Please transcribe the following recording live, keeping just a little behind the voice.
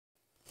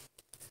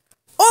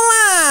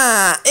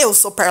Eu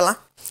sou Perla,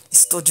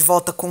 estou de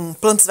volta com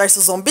Plantas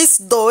vs Zombies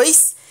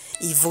 2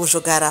 e vou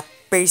jogar a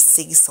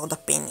Perseguição da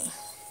Penny.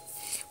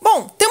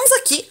 Bom, temos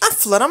aqui a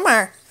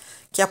Flor-Amar,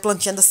 que é a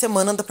plantinha da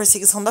semana da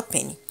Perseguição da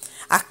Penny.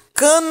 A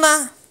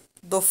cana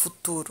do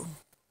futuro.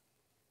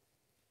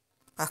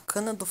 A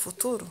cana do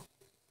futuro?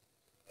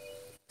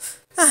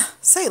 Ah,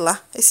 sei lá,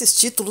 esses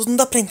títulos não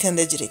dá pra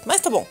entender direito,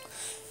 mas tá bom.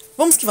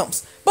 Vamos que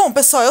vamos. Bom,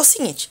 pessoal, é o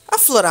seguinte, a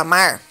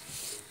Flor-Amar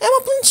é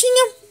uma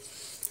plantinha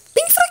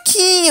bem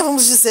fraquinha,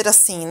 vamos dizer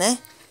assim,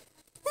 né?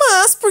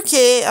 Mas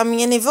porque a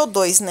minha é nível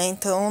 2, né?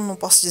 Então não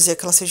posso dizer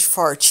que ela seja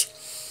forte.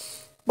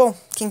 Bom,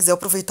 quem quiser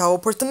aproveitar a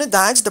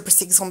oportunidade da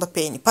Perseguição da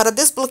Penny para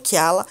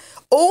desbloqueá-la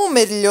ou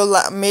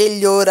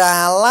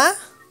melhorá-la...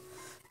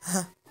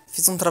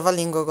 Fiz um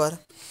trava-língua agora.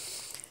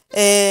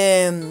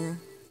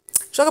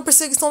 Joga a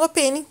Perseguição da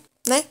Penny,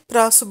 né?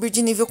 Pra subir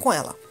de nível com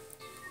ela.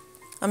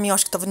 A minha eu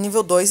acho que tava no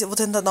nível 2. Eu vou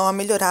tentar dar uma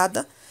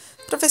melhorada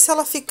pra ver se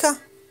ela fica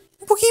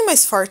um pouquinho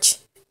mais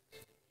forte.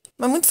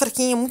 Mas muito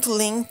fraquinha, muito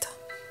lenta.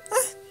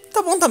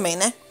 Tá bom também,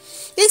 né?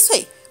 E é isso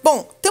aí.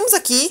 Bom, temos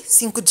aqui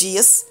 5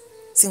 dias.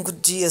 5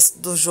 dias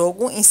do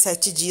jogo em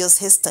 7 dias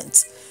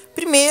restantes.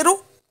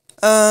 Primeiro,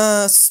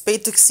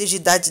 suspeito que seja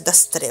Idade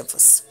das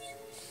Trevas.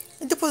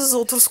 E depois os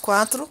outros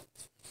 4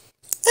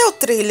 é o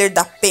trailer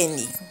da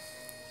Penny.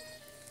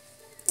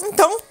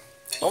 Então,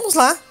 vamos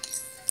lá.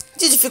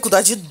 De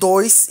dificuldade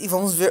 2 e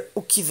vamos ver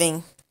o que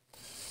vem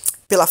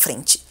pela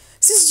frente.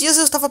 Esses dias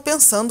eu estava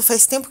pensando,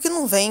 faz tempo que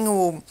não vem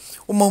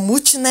o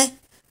mamute, né?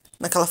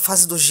 Naquela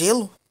fase do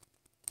gelo.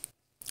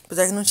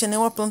 Apesar que não tinha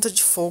nenhuma planta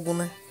de fogo,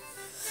 né?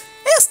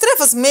 É as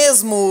trevas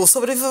mesmo.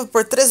 Sobreviva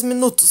por 3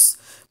 minutos.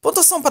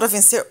 Pontuação para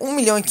vencer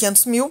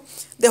 1.500.000.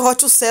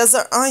 Derrote o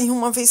César. Ai,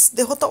 uma vez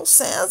derrotar o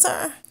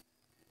César.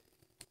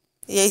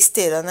 E a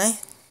esteira, né?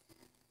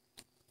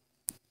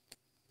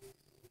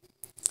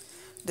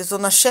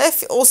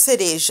 Detona-chefe ou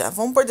cereja?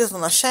 Vamos por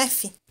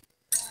detona-chefe?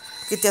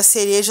 Porque tem a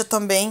cereja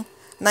também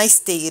na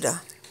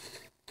esteira.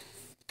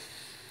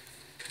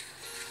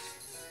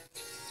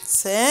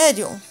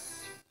 Sério?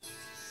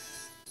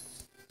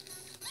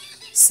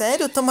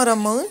 Sério,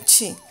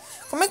 Tamaramante?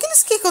 Como é que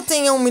eles querem que eu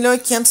tenha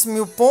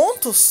 1.500.000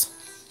 pontos?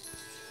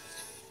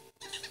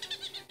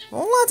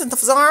 Vamos lá, tentar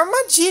fazer uma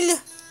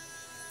armadilha.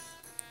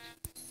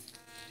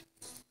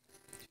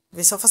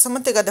 Ver se eu faço a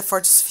manteigada é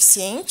forte o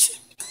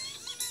suficiente.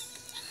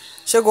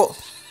 Chegou.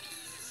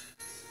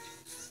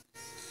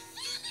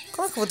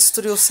 Como é que eu vou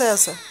destruir o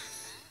César?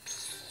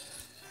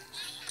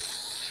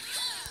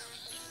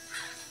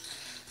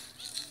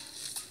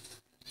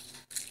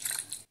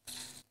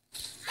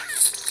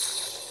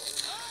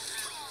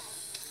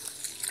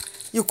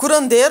 E o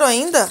curandeiro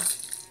ainda?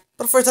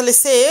 Pra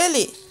fortalecer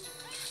ele?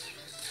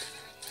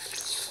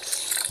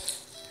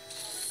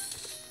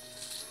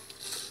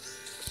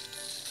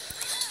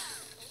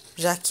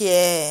 Já que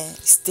é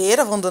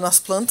esteira, vão dando as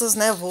plantas,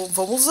 né?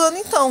 Vamos usando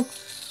então.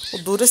 O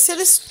duro é se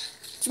eles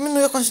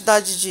diminuem a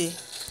quantidade de...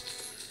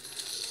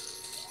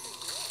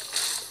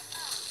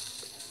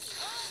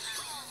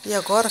 E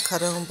agora,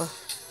 caramba?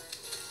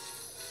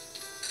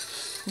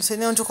 Não sei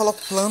nem onde eu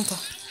coloco planta.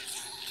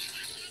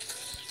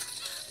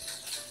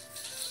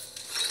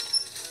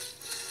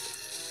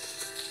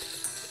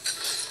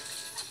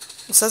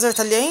 O César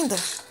tá ali ainda?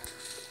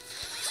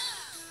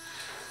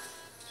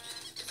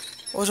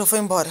 Ou já foi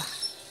embora?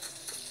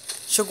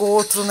 Chegou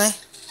outro, né?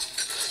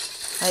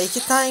 Aí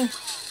que tá, hein?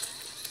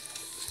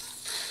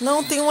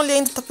 Não, tem um ali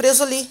ainda, tá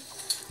preso ali.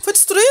 Foi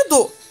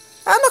destruído!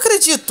 Ah, não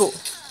acredito!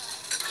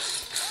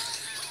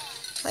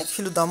 Ai, que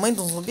filho da mãe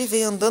do zumbi,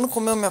 veio andando,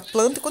 comeu minha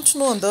planta e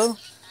continua andando.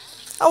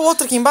 Ah, o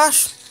outro aqui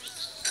embaixo.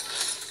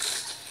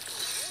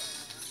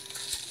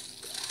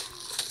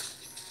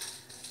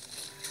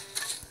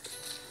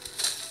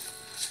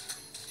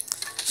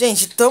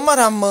 Gente,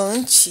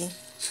 Tamaramante.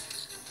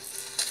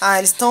 Ah,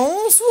 eles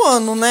estão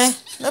zoando, né?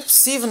 Não é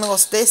possível um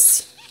negócio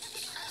desse.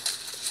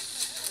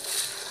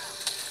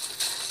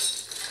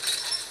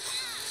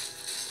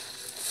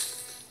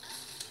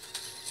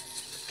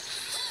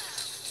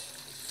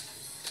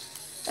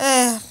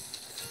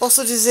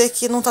 Posso dizer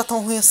que não tá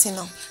tão ruim assim,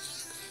 não.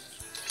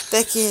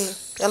 Até que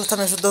ela tá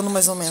me ajudando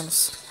mais ou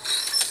menos.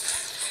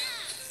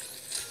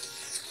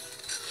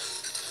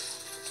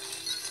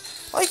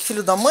 Olha que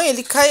filho da mãe,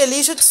 ele cai ali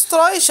e já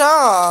destrói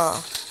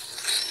já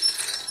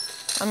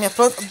a minha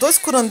planta. 2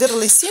 curandeiros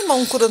lá em cima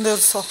ou um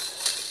curandeiro só?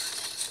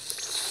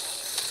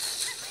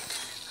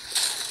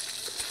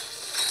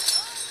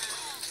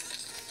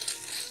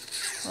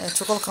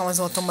 Deixa eu colocar mais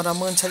uma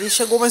tamaramante ali.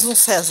 Chegou mais um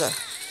César.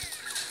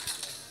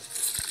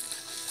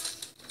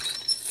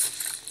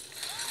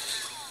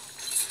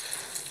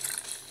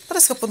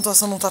 Parece que a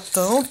pontuação não tá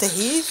tão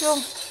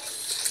terrível.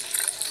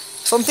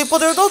 Só não tem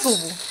poder do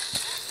adubo.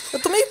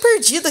 Eu tô meio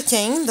perdida aqui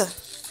ainda.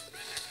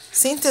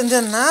 Sem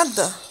entender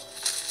nada.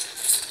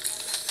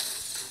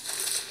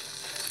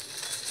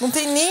 Não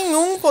tem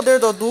nenhum poder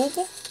do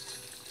adubo.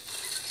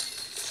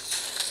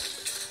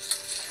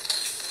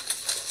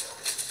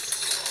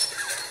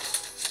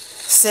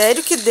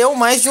 Sério que deu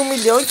mais de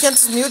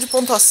 1.500.000 de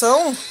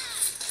pontuação?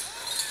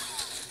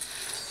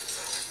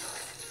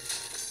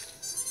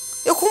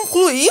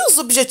 concluí os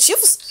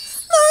objetivos?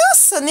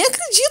 Nossa, nem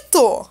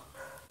acredito.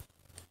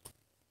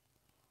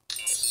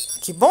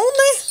 Que bom,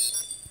 né?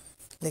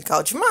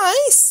 Legal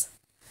demais.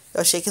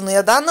 Eu achei que não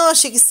ia dar, não.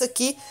 Achei que isso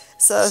aqui,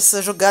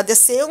 essa jogada ia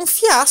ser um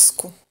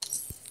fiasco.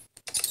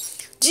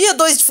 Dia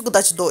 2,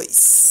 dificuldade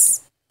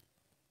 2.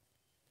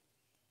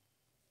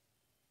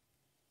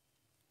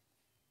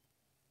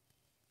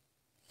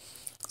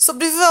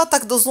 Sobreviver ao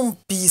ataque dos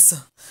zumbis.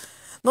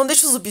 Não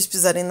deixe os zumbis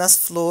pisarem nas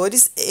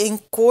flores.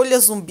 Encolha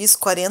zumbis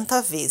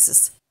 40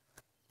 vezes.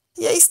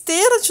 E a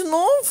esteira de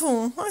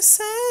novo? Ai,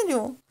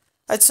 sério.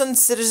 Adicione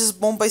cerejas de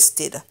bomba à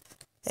esteira.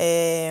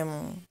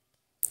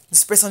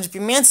 Dispersão de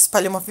pimenta.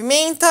 Espalhe uma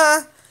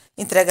pimenta.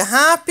 Entrega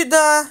rápida.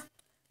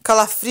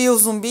 Calafrio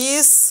os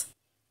zumbis.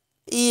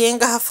 E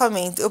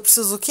engarrafamento. Eu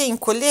preciso o quê?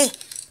 Encolher?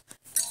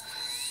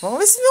 Vamos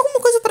ver se tem alguma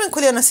coisa para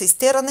encolher nessa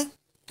esteira, né?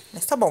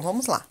 Mas tá bom,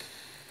 vamos lá.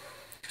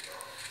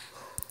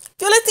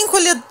 Violeta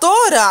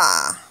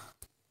encolhedora!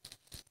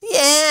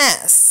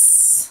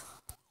 Yes!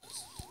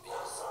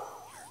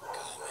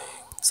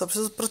 Só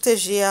preciso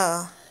proteger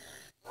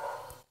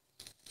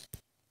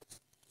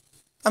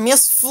as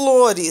minhas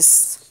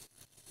flores.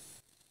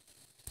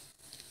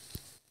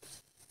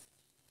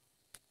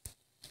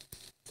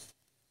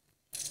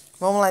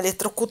 Vamos lá,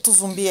 eletrocuta o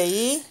zumbi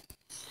aí.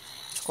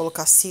 Deixa eu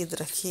colocar a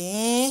cidra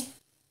aqui.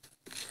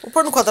 Vou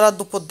pôr no quadrado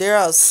do poder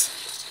os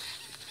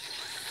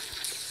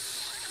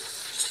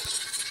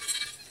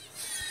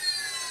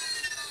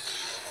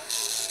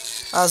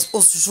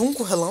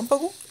junco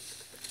relâmpago.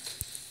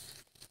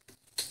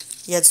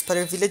 E a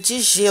disparervilha de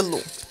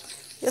gelo.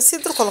 E a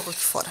cidra eu coloco aqui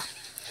fora.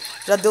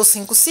 Já deu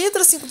 5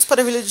 cidras, 5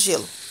 disparervilha de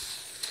gelo.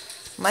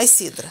 Mais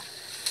cidra.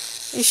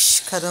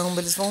 Ixi,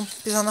 caramba, eles vão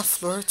pisar na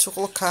flor. Deixa eu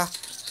colocar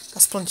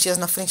as plantinhas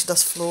na frente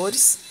das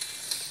flores.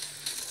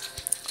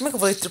 Como é que eu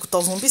vou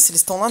eletrocutar os zumbis se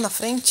eles estão lá na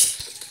frente?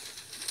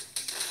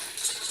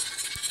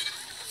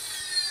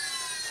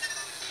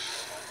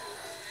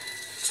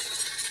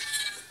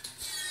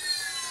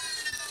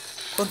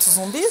 Quantos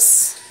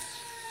zumbis?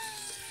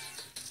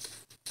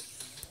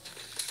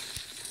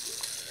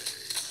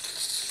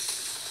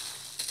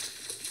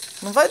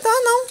 Não vai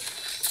dar, não.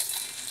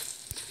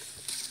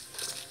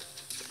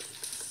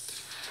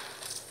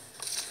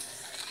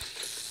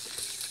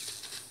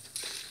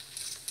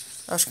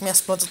 Acho que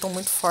minhas plantas estão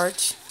muito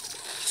fortes.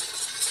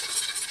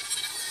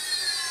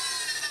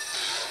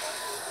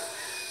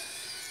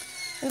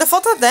 Ainda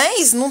falta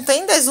 10. Não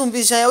tem 10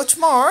 zumbis, já é a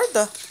última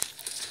horda.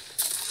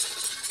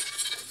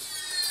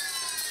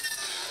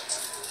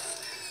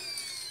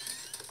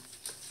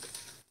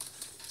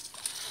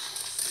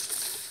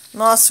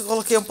 Nossa, eu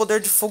coloquei um poder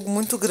de fogo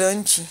muito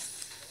grande.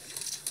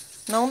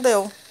 Não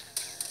deu.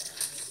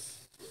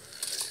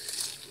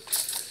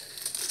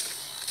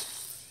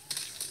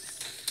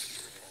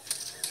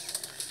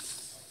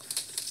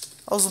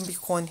 Olha o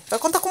zumbicone. Vai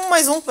contar como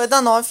mais um, vai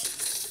dar 9.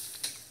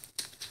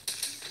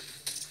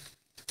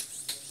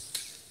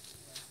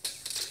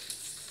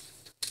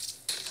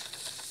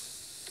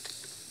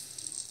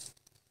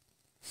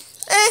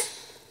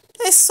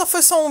 Esse só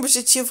foi só um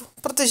objetivo,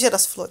 proteger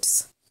as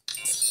flores.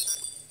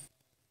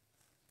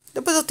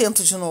 Depois eu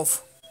tento de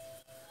novo.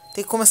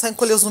 Tem que começar a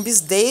encolher os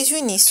zumbis desde o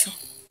início.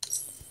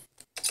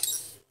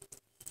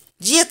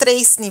 Dia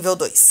 3, nível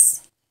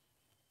 2.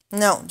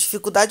 Não,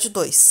 dificuldade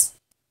 2.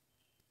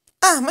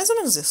 Ah, mais ou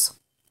menos isso.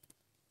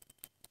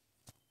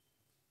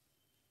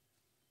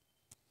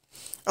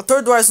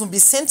 Atordoar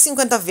zumbis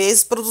 150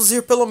 vezes,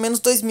 produzir pelo menos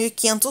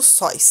 2.500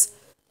 sóis.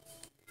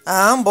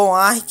 Ah, bom,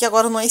 que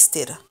agora não é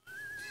esteira.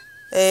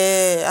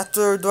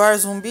 Atordoar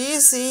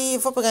zumbis e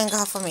vou pegar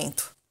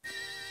engarrafamento.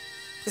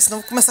 Porque senão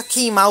eu vou começar a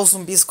queimar os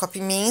zumbis com a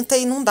pimenta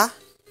e não dá.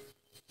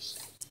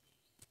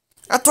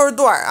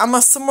 Atordoar. A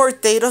maçã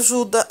morteira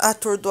ajuda a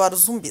atordoar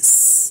os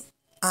zumbis.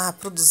 A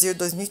produzir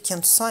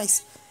 2.500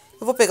 sóis.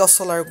 Eu vou pegar o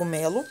solar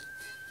gomelo.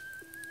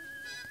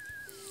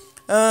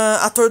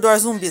 Atordoar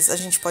zumbis. A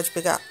gente pode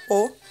pegar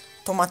o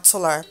tomate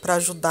solar para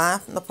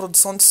ajudar na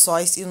produção de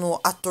sóis e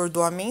no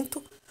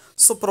atordoamento.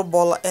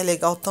 Soprobola é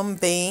legal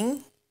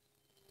também.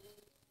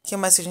 O que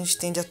mais que a gente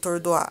tem de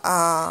atordoar?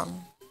 A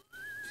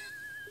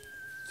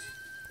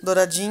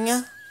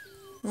douradinha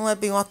não é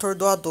bem uma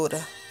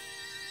atordoadora.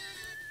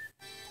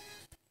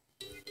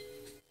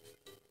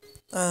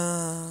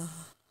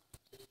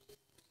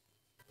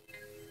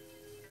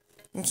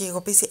 Em que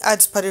eu pensei?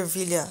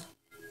 Disparervilha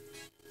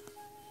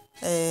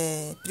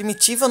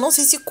primitiva. Não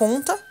sei se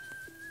conta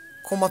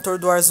como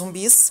atordoar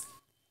zumbis.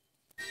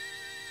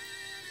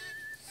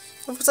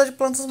 Vou precisar de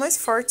plantas mais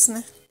fortes,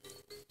 né?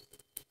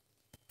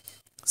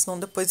 Senão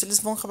depois eles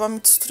vão acabar me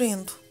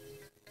destruindo.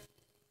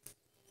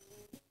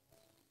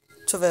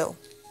 Deixa eu ver.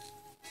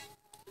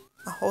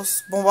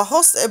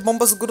 Arroz é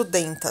bombas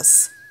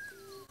grudentas.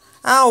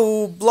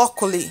 O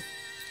brócoli.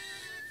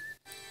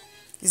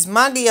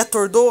 Esmaga e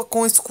atordoa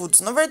com escudos.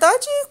 Na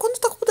verdade, quando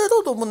tá com o poder do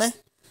adubo, né?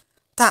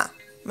 Tá,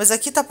 mas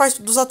aqui tá a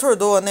parte dos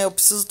atordoa, né? Eu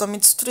preciso também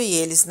destruir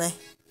eles, né?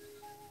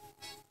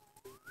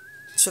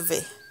 Deixa eu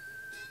ver.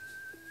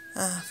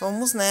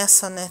 Vamos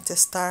nessa, né?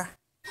 Testar.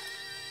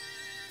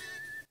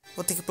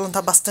 Vou ter que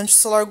plantar bastante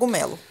solar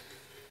gomelo.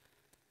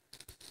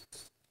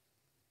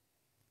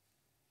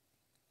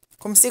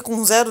 Comecei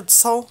com 0 de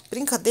sol.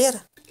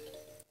 Brincadeira.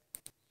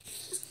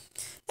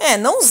 É,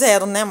 não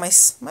 0, né?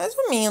 Mas mais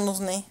ou menos,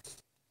 né?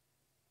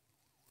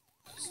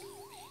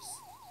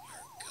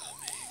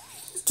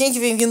 Quem que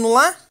vem vindo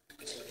lá?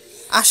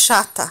 A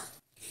chata.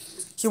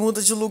 Que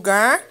muda de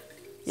lugar.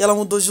 E ela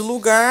mudou de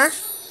lugar.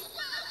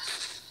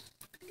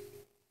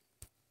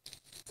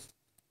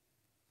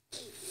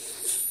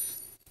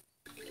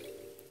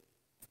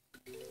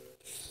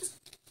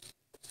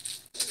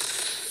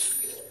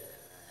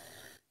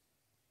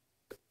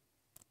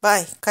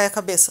 Vai, cai a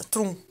cabeça.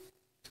 Trum.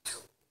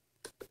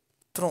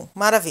 Trum.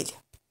 Maravilha.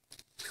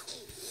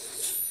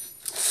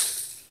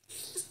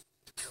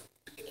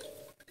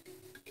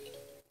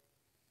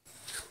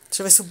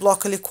 Deixa eu ver se o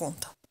bloco ele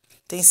conta.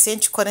 Tem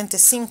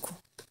 145.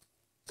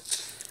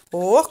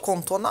 Oh,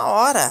 contou na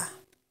hora.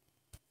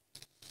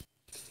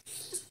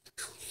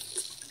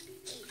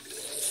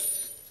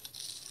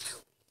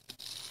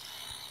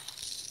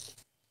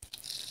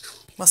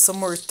 Maçã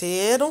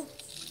morteiro.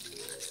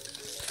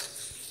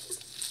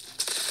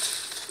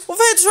 O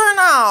velho do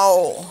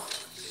jornal.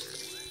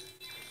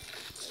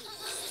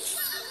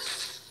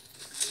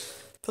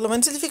 Pelo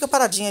menos ele fica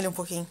paradinho ali um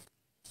pouquinho.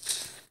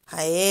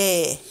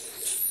 Aê.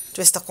 Deixa eu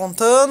ver se tá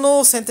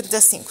contando.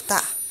 135,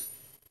 tá.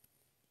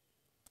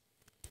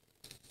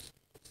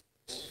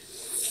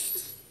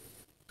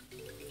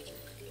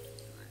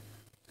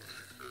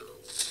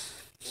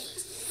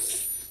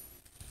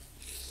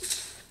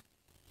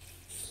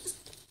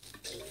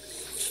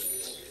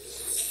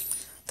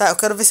 Tá, eu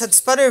quero ver se a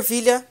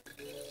disparo-ervilha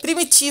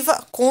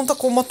primitiva conta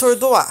com o motor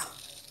do ar.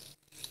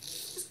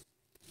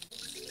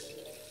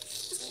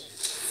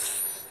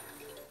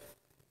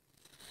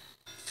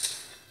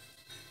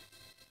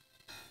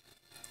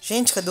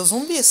 Gente, cadê os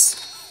zumbis?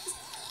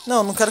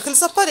 Não, não quero que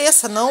eles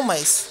apareçam, não,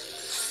 mas...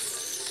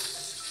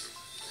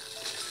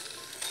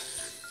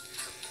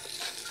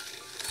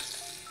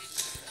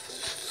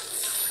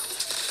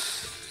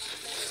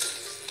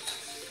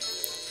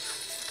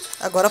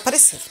 Agora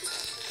apareceram.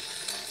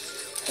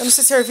 Eu não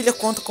sei se a ervilha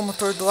conta com o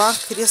motor do ar,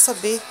 queria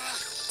saber.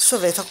 Deixa eu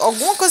ver,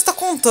 alguma coisa tá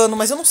contando,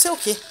 mas eu não sei o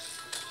que.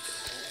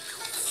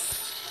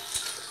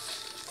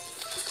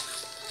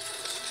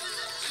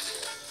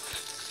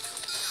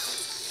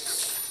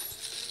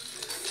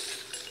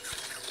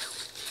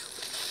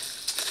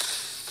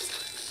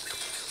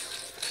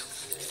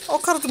 Olha o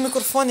cara do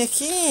microfone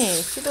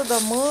aqui, filha da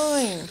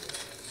mãe.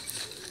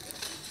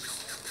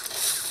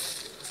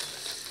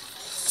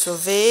 Deixa eu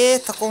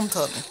ver, tá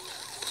contando.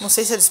 Não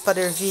sei se é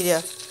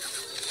disparo-ervilha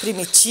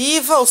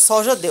primitiva, o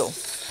sol já deu.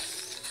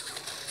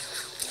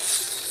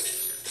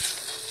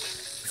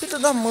 Filho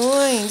da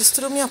mãe,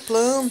 destruiu minha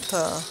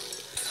planta.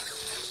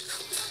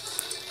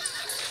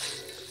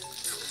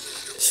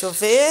 Deixa eu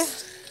ver.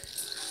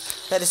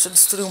 Pera, deixa eu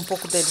destruir um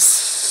pouco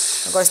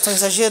deles. Agora estão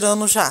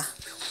exagerando já.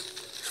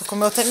 Já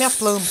comeu até minha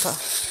planta.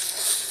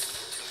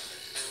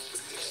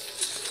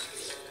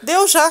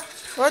 Deu já.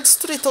 Agora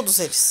destruir todos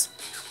eles.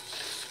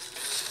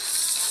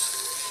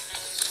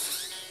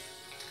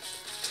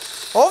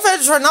 Ó, o velho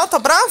do jornal tá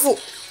bravo.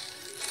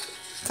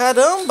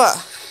 Caramba.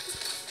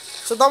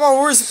 Deixa eu dar uma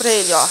urze pra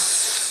ele, ó.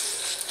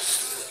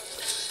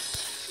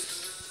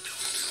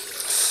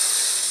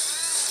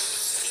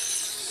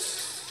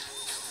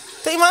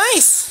 Tem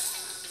mais.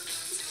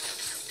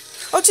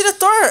 Ó o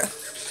diretor.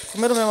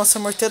 Comeram meu maçã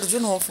morteiro de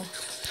novo.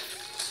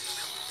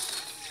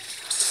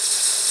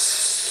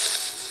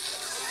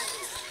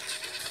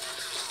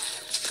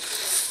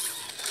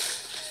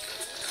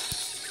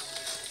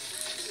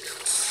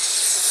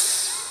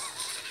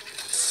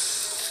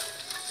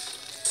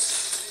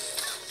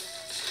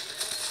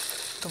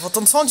 Tá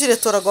faltando só um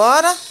diretor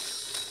agora.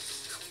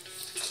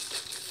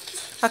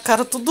 A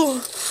cara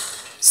tudo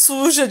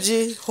suja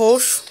de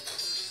roxo.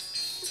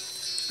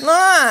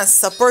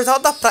 Nossa, portal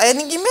da praia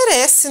ninguém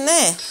merece,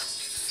 né?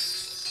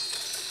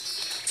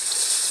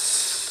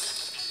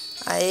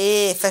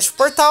 Aê, fecha o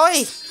portal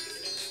aí.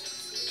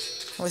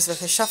 Vamos ver se vai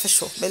fechar.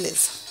 Fechou,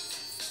 beleza.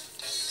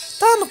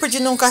 Tá, não perdi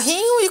nenhum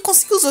carrinho e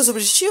consegui os 2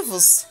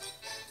 objetivos.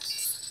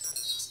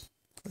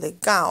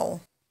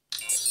 Legal.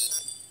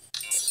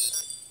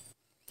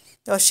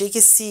 Eu achei que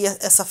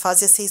essa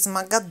fase ia ser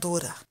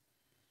esmagadora.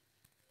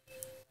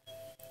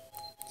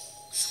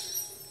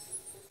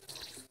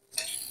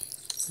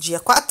 Dia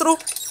 4,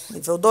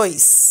 nível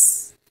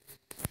 2.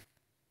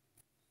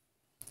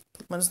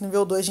 Pelo menos no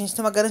nível 2 a gente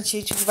tem uma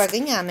garantia de que vai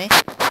ganhar, né?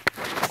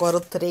 Agora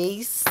o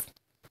 3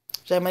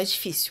 já é mais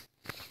difícil.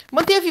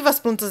 Mantenha vivas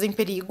as plantas em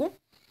perigo.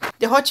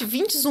 Derrote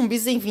 20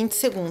 zumbis em 20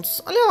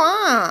 segundos. Olha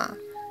lá!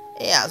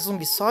 É a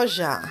zumbi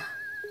soja.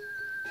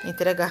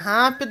 Entrega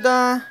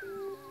rápida.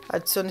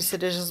 Adicione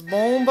cerejas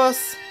bombas.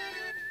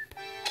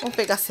 Vamos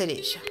pegar a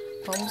cereja.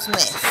 Vamos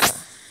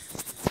nessa.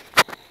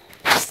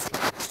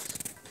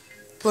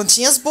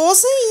 Plantinhas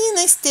boas aí,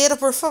 na esteira,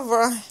 por favor.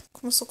 Ai,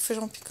 começou com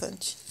feijão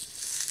picante.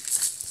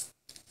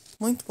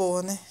 Muito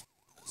boa, né?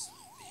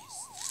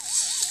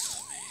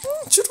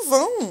 Tiro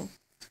vão.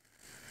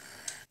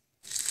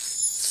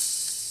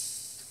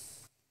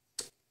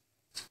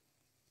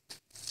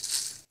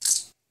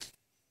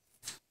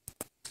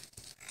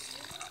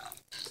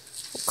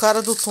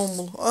 cara do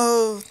túmulo.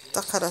 Ah,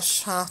 tá cara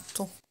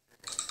chato.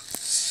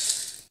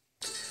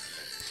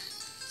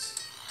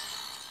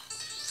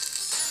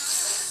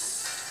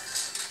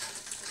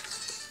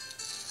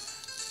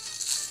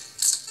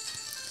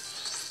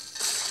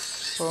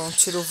 Pronto,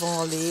 tira o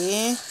vão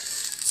ali.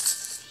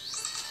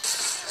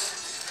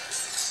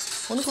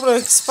 O único problema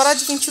é que se parar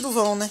de vir tira o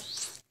vão, né?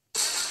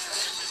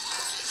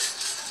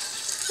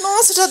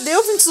 Nossa, já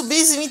deu 20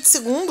 zumbis em 20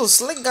 segundos.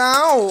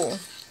 Legal.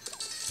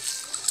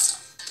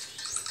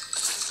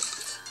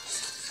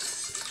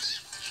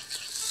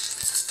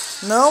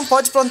 Não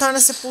pode plantar na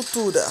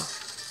sepultura.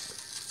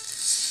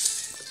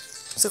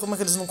 Não sei como é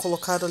que eles não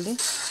colocaram ali.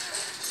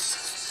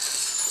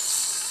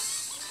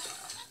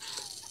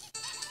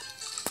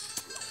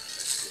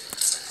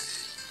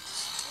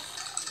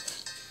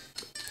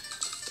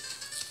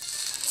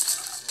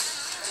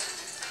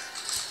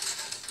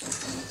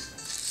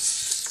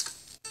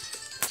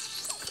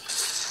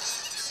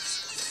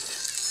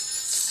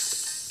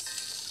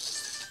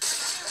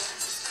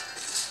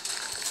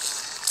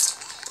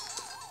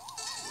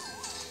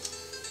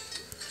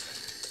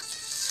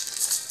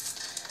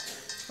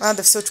 Ah,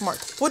 deve ser o último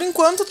arco. Por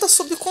enquanto tá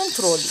sob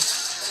controle.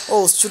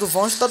 Oh, os tiros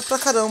vão ajudar pra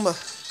caramba.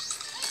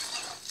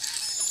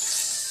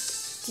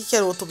 O que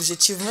era o outro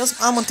objetivo mesmo?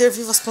 Ah, manter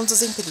vivas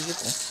plantas em perigo.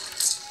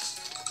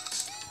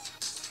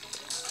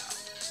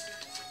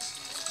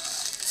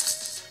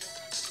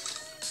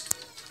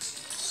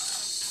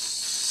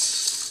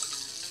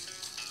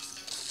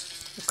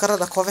 O cara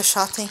da cova é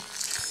chato, hein?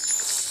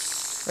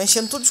 Vai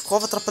enchendo tudo de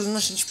cova, atrapalhando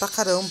a gente pra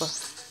caramba.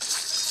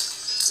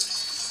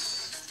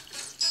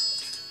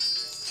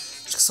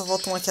 Acho que só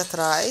falta um aqui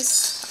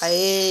atrás.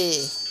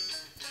 Aê!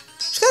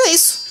 Acho que era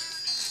isso.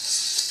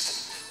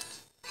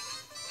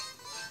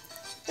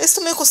 Esse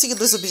também eu consegui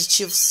 2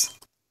 objetivos.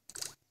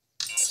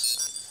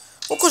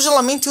 O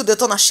congelamento e o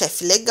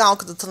detona-chefe. Legal,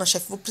 que o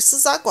detona-chefe vou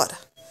precisar agora.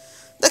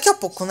 Daqui a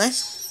pouco, né?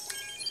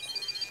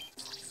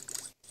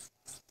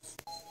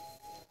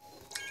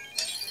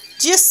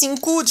 Dia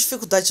 5,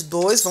 dificuldade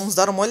 2. Vamos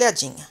dar uma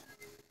olhadinha.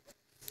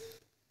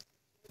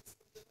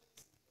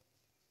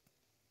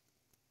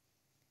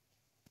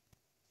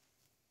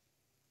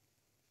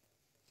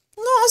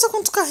 Nossa,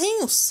 quantos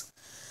carrinhos!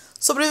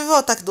 Sobrevive ao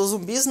ataque dos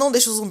zumbis, não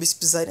deixe os zumbis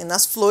pisarem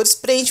nas flores,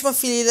 preenche uma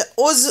filha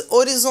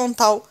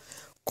horizontal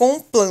com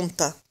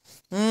planta.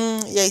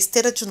 E a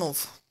esteira de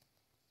novo.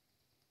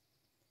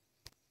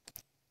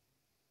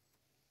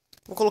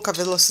 Vou colocar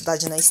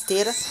velocidade na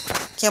esteira,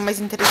 que é mais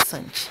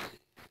interessante.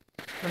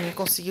 Pra mim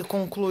conseguir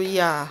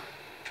concluir a...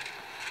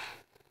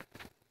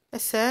 É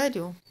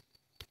sério?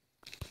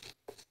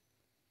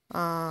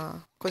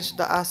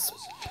 As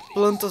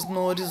plantas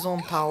no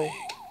horizontal.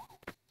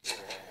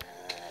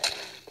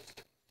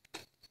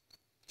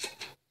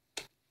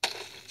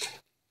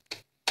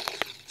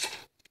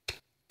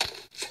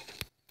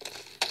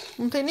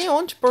 Não tem nem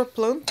onde pôr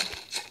planta.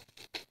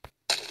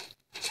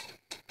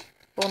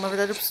 Bom, na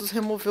verdade eu preciso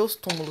remover os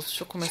túmulos.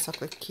 Deixa eu começar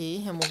com aqui.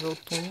 Remover o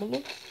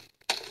túmulo.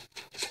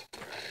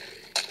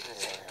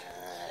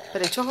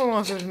 Peraí, deixa eu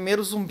arrumar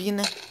primeiro o zumbi,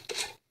 né?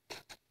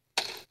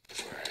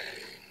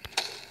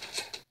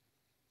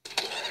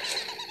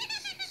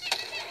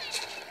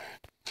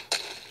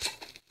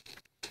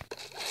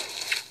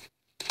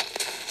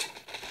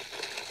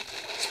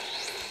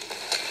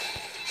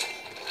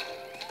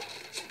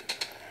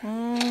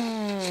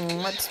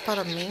 Uma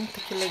disparamento,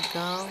 que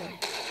legal.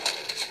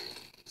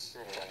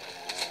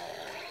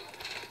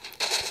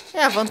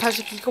 É, a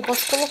vantagem aqui é que eu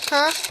posso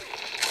colocar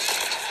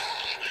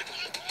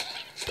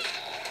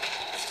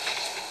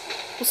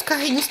os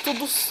carrinhos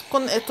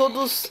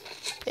todos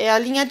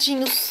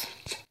alinhadinhos.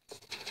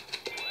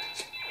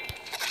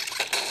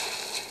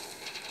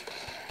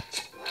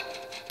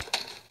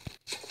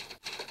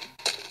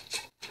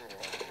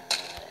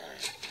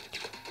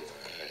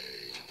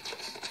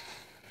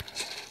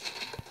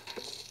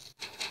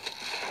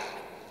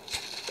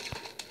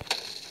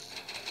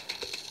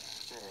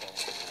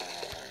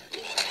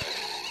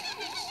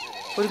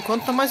 Por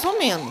enquanto tá mais ou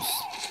menos.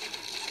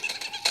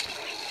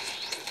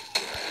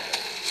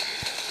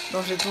 Dá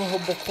um jeito no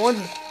robocone.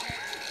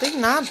 Não tem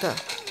nada.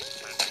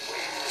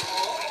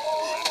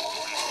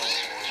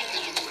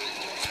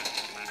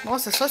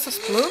 Nossa, é só essas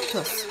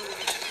plantas?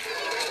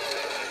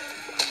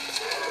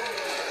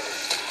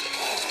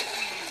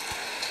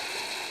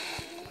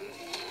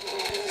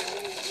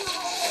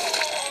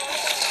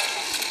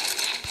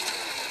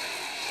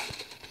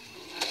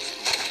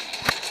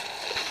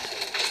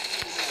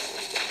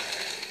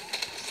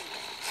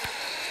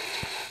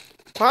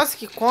 Quase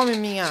que come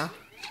minha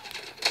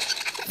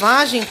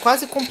vagem,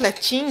 quase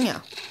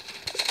completinha.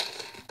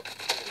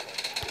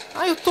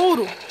 Ai, o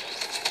touro.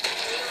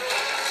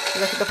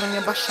 Será que dá pra me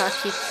abaixar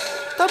aqui?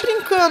 Tá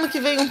brincando que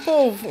veio um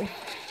polvo?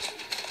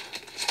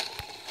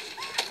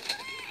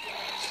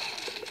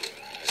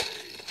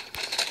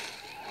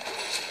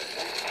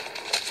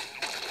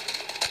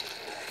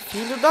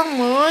 Filho da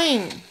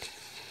mãe.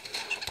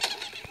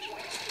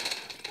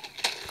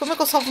 Como é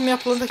que eu salvo minha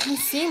planta aqui em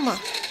cima?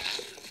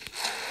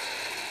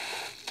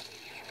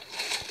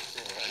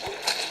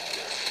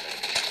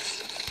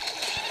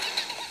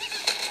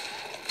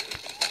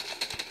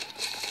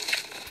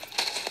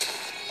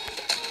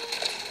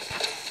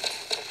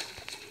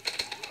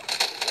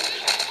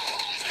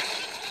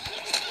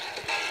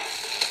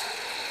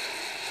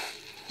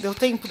 Deu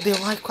tempo? Deu.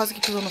 Ai, quase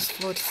que pisou nas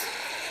flores.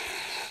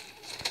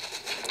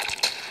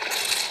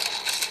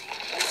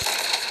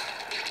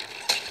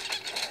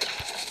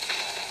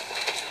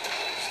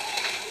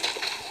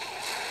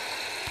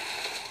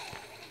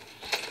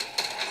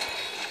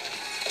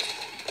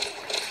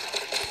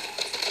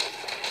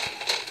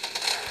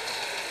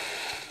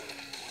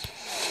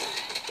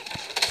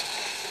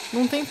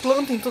 Não tem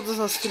planta em todas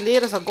as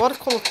fileiras. Agora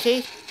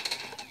coloquei.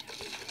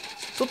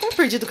 Tô tão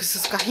perdido com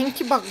esses carrinhos.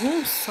 Que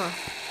bagunça.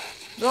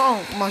 Dá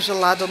uma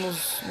gelada nos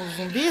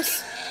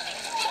zumbis.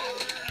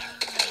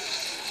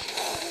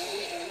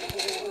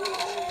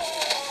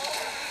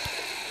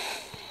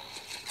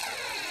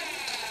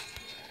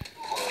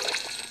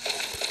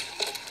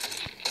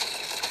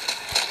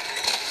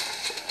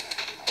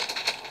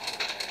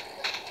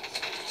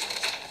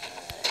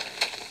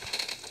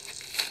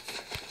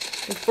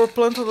 Tem que pôr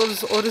planta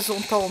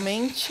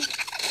horizontalmente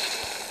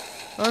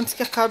antes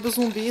que acabe os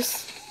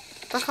zumbis.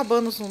 Tá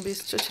acabando os zumbis.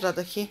 Deixa eu tirar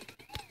daqui.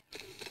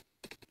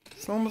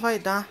 Senão não vai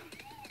dar.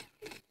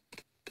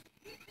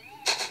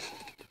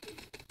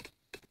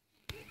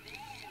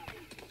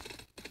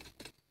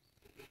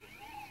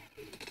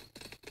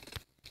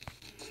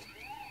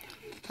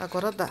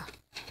 Agora dá.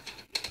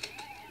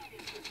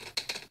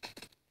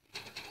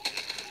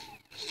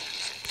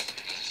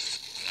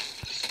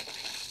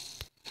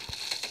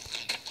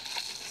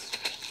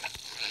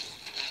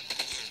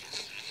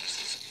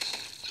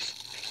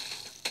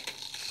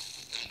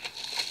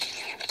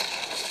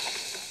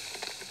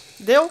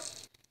 Deu?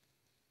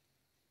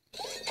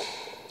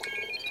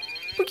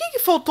 Por que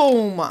faltou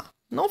uma?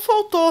 Não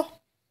faltou.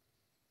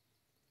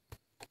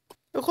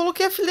 Eu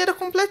coloquei a fileira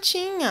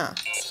completinha.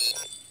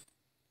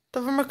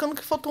 Tava marcando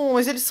que faltou uma,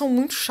 mas eles são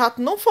muito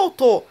chatos. Não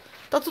faltou.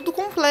 Tá tudo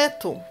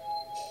completo.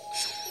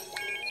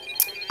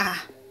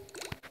 Ah.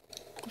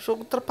 O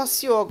jogo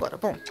trapaceou agora.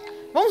 Bom,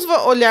 vamos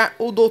olhar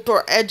o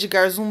Dr.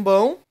 Edgar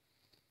Zumbão.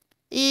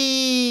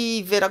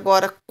 E ver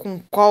agora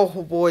com qual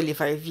robô ele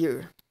vai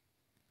vir.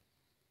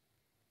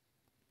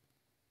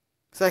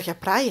 Será que é a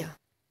praia?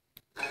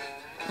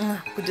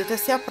 Podia até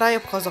ser a praia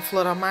por causa da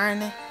Floramar,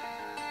 né?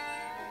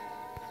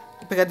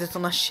 Vou pegar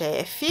Detona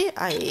Chefe.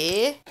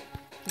 Aê.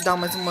 Dá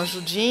mais uma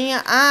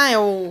ajudinha. Ah, é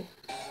o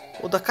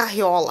da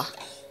carriola.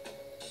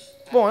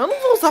 Bom, eu não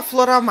vou usar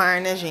Floramar,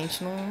 né,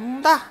 gente?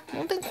 Não dá.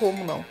 Não tem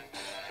como, não.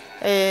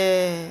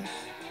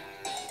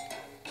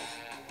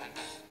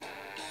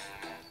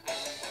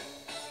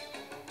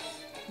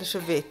 Deixa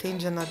eu ver. Tem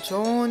Indiana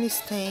Jones,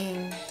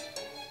 tem...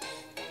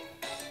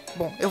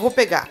 Bom, eu vou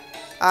pegar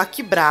a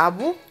Que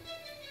Brabo.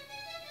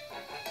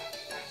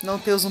 Não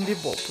tem o zumbi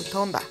bobo,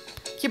 então dá.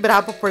 Que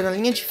Brabo pôr na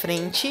linha de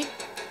frente.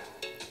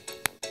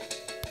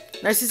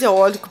 Narciso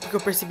eólico, porque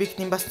eu percebi que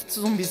tem bastante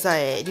zumbis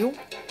aéreo.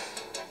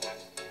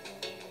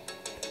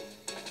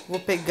 Vou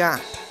pegar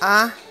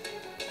a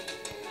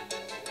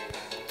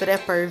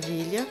Trepa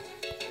Ervilha.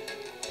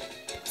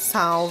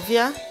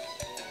 Sálvia.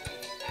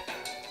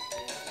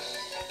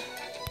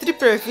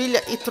 Tripa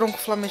Ervilha e Tronco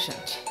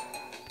Flamejante.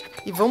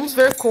 E vamos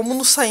ver como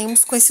nos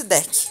saímos com esse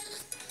deck.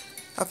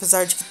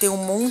 Apesar de que tem um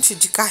monte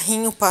de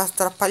carrinho para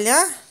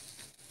atrapalhar.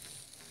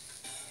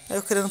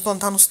 Eu querendo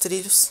plantar nos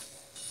trilhos.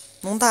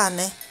 Não dá,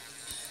 né?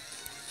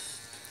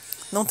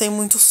 Não tem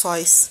muitos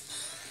sóis.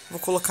 Vou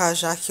colocar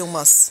já aqui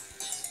umas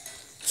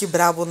Que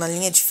Brabo na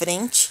linha de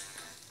frente.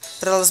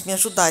 Para elas me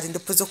ajudarem.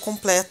 Depois eu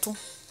completo.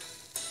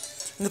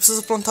 Ainda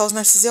preciso plantar os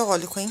narciso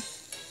eólico, hein?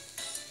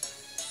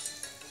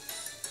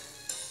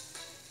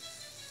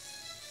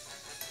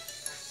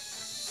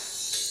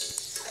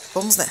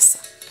 Vamos nessa.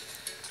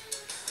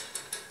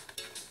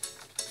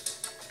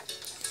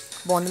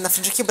 Bom, ali na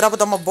frente aqui, Brabo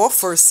dá uma boa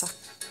força.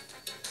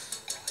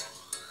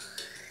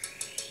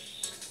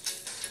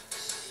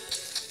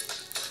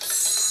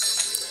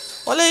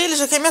 Olha ele,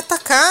 já quer me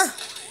atacar.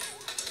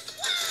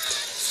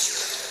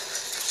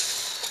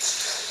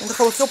 Ainda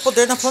coloquei o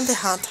poder na planta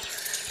errada.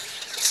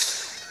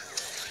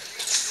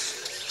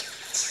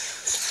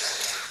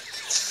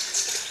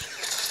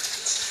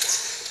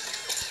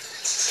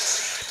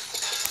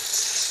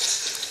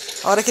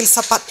 A hora que ele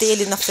sapateia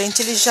ali na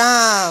frente, ele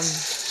já...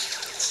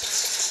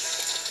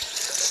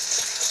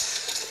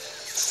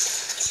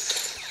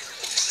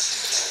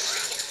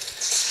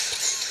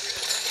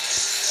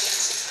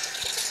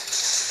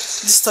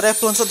 destrói a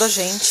planta da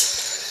gente.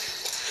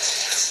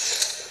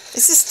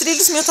 Esses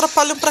trilhos me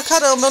atrapalham pra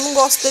caramba. Eu não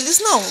gosto deles,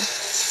 não.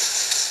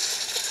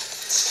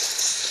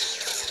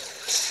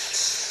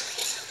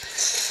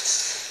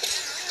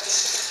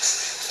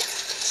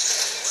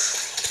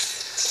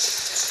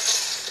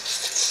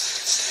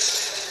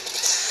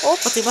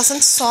 Opa, tem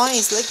bastante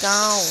sóis.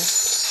 Legal.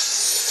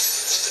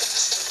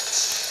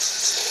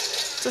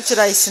 Deixa eu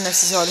tirar esse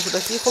narciso eólico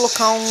daqui e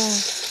colocar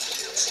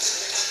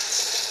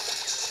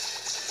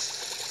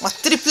uma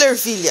tripla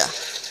ervilha.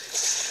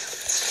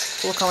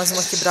 Vou colocar mais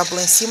uma Que Brabo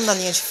lá em cima, na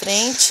linha de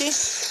frente.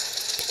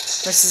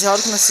 Narciso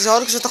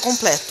eólico já tá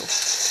completo.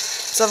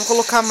 Precisava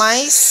colocar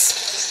mais...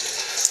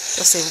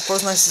 Eu sei, vou pôr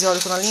os narciso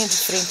eólico na linha de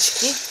frente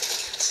aqui.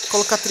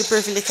 Colocar tripla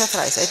ervilha aqui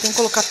atrás. Aí tem que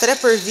colocar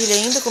trepa ervilha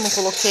ainda, que eu não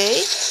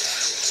coloquei.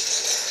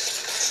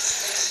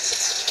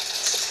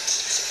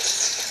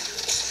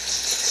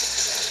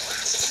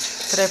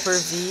 Creeper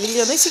ervilha.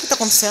 Eu nem sei o que tá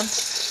acontecendo.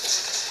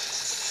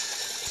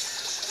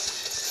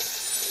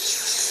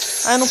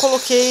 Ah, eu não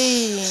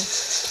coloquei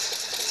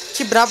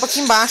que brabo aqui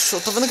embaixo.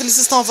 Eu tô vendo que eles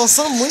estão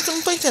avançando muito, eu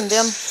não tô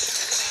entendendo.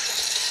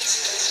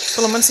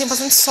 Pelo menos tem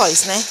bastante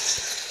sóis, né?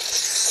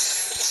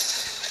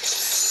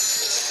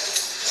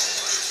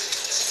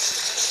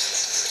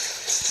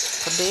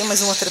 Cadê?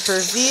 Mais uma creeper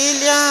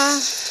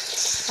ervilha.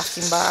 Aqui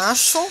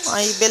embaixo.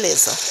 Aí,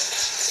 beleza.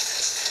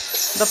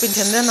 Não dá pra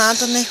entender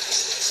nada, né?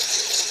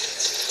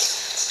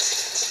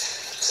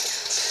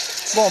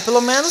 Bom,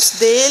 pelo menos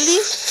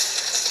dele...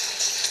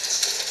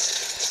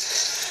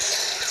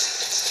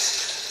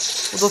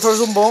 O Dr.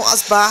 Zumbom,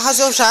 as barras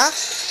eu já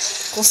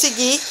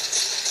consegui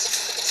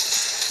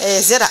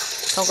zerar.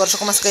 Então agora já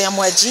começa a ganhar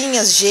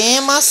moedinhas,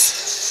 gemas.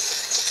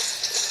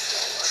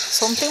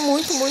 Só não tem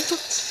muito.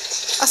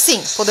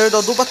 Assim, poder do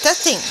adubo até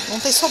tem. Não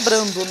tem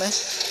sobrando, né?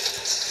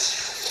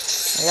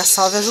 Aí a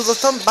salve ajuda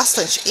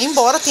bastante.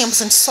 Embora tenha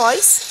bastante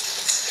sóis.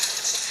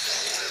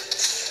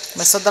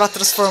 Mas só dela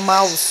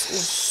transformar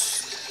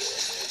os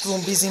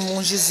zumbis em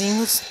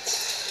mongezinhos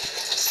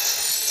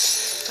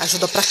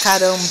ajuda pra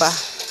caramba.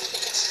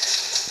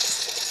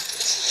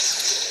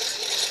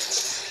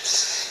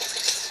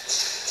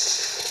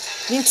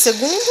 20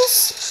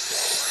 segundos.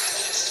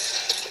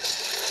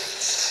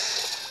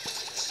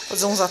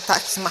 Fazer uns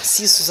ataques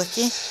maciços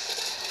aqui.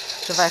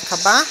 Já vai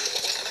acabar.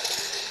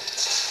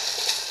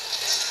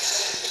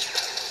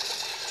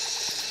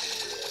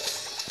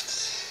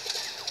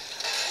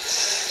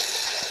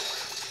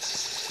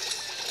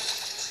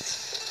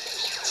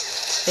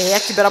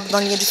 Que brabo na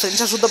linha de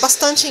frente ajuda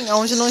bastante, hein?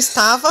 Onde não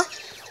estava,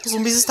 os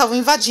zumbis estavam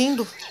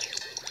invadindo.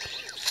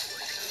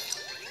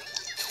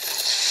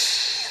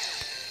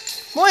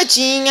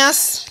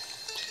 Moedinhas.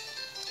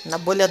 Na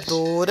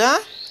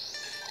bolhadora.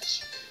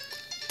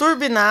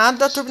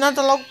 Turbinada.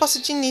 Turbinada logo passa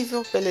de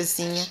nível.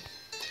 Belezinha.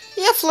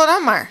 E a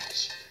Floramar.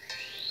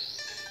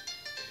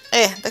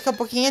 Daqui a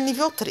pouquinho é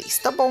nível 3.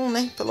 Tá bom,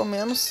 né? Pelo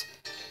menos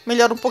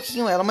melhora um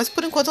pouquinho ela. Mas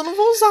por enquanto eu não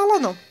vou usá-la,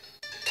 não.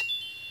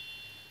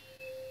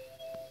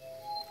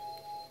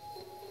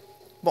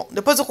 Bom,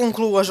 depois eu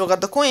concluo a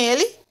jogada com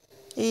ele.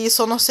 E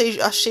só não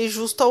achei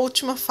justo a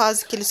última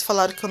fase que eles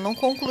falaram que eu não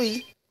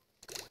concluí.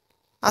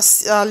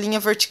 A linha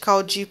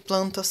vertical de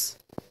plantas.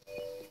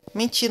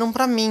 Mentiram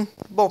pra mim.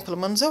 Bom, pelo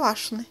menos eu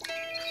acho, né?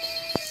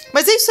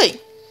 Mas é isso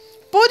aí.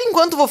 Por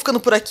enquanto vou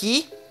ficando por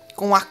aqui.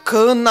 Com a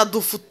cana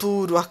do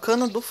futuro. A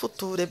cana do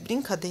futuro. É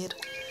brincadeira.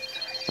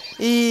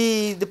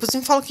 E depois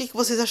me falam o que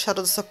vocês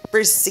acharam dessa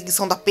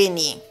perseguição da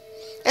Penny.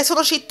 Essa eu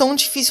não achei tão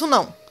difícil,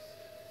 não.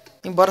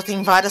 Embora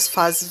tenha várias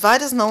fases.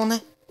 Várias não,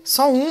 né?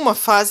 Só uma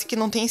fase que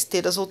não tem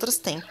esteira. As outras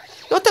tem.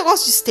 Eu até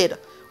gosto de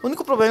esteira. O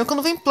único problema é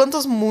quando vem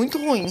plantas muito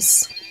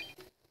ruins.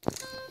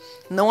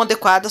 Não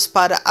adequadas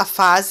para a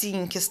fase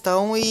em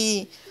questão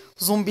e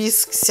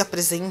zumbis que se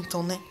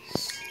apresentam, né?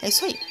 É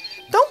isso aí.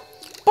 Então,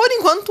 por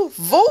enquanto,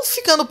 vou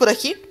ficando por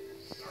aqui.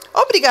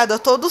 Obrigada a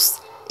todos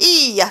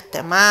e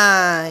até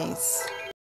mais!